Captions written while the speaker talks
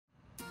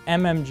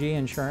MMG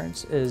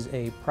Insurance is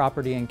a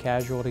property and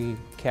casualty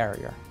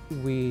carrier.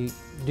 We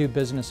do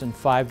business in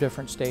 5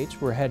 different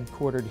states. We're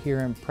headquartered here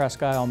in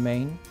Presque Isle,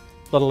 Maine,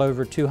 a little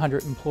over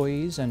 200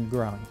 employees and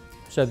growing.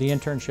 So the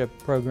internship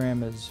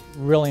program is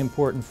really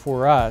important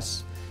for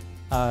us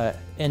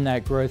in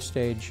that growth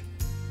stage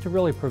to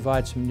really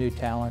provide some new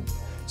talent.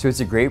 So it's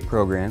a great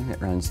program.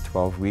 It runs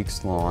 12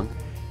 weeks long,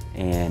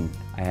 and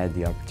I had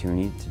the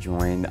opportunity to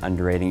join the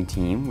underwriting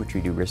team, which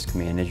we do risk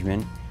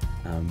management.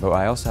 But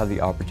I also have the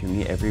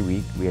opportunity every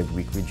week, we have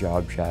weekly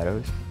job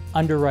shadows.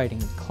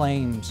 Underwriting,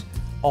 claims,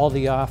 all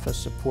the office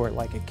support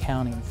like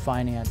accounting,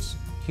 finance,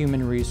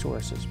 human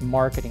resources,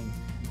 marketing,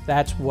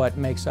 that's what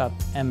makes up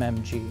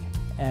MMG.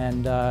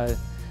 And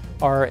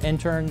our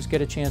interns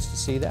get a chance to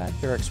see that.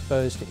 They're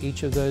exposed to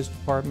each of those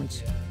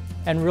departments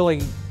and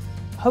really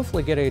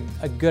hopefully get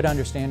a good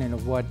understanding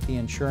of what the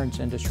insurance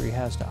industry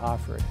has to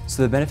offer.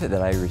 So the benefit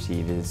that I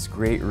receive is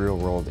great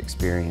real-world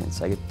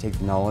experience. I get to take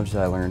the knowledge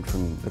that I learned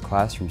from the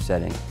classroom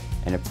setting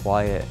and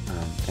apply it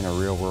in a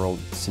real-world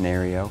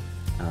scenario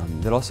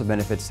that also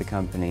benefits the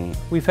company.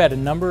 We've had a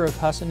number of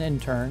Husson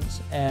interns,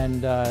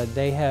 and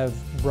they have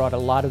brought a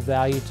lot of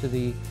value to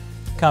the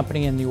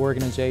company and the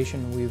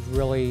organization. We've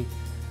really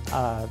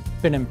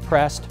been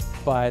impressed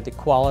by the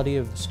quality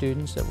of the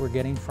students that we're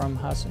getting from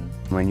Husson.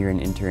 When you're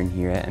an intern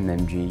here at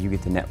MMG, you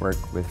get to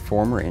network with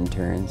former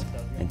interns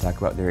and talk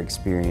about their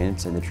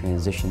experience and the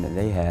transition that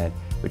they had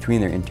between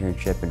their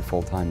internship and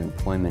full-time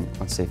employment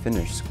once they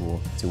finish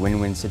school. It's a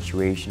win-win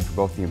situation for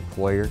both the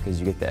employer because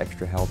you get the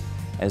extra help,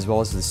 as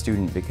well as the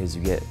student because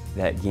you get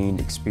that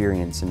gained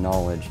experience and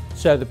knowledge.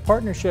 So the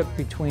partnership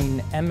between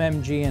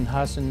MMG and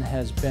Husson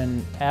has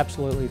been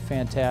absolutely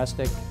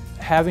fantastic.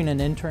 Having an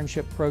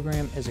internship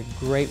program is a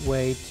great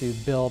way to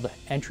build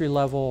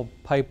entry-level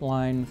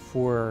pipeline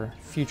for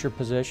future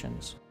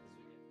positions.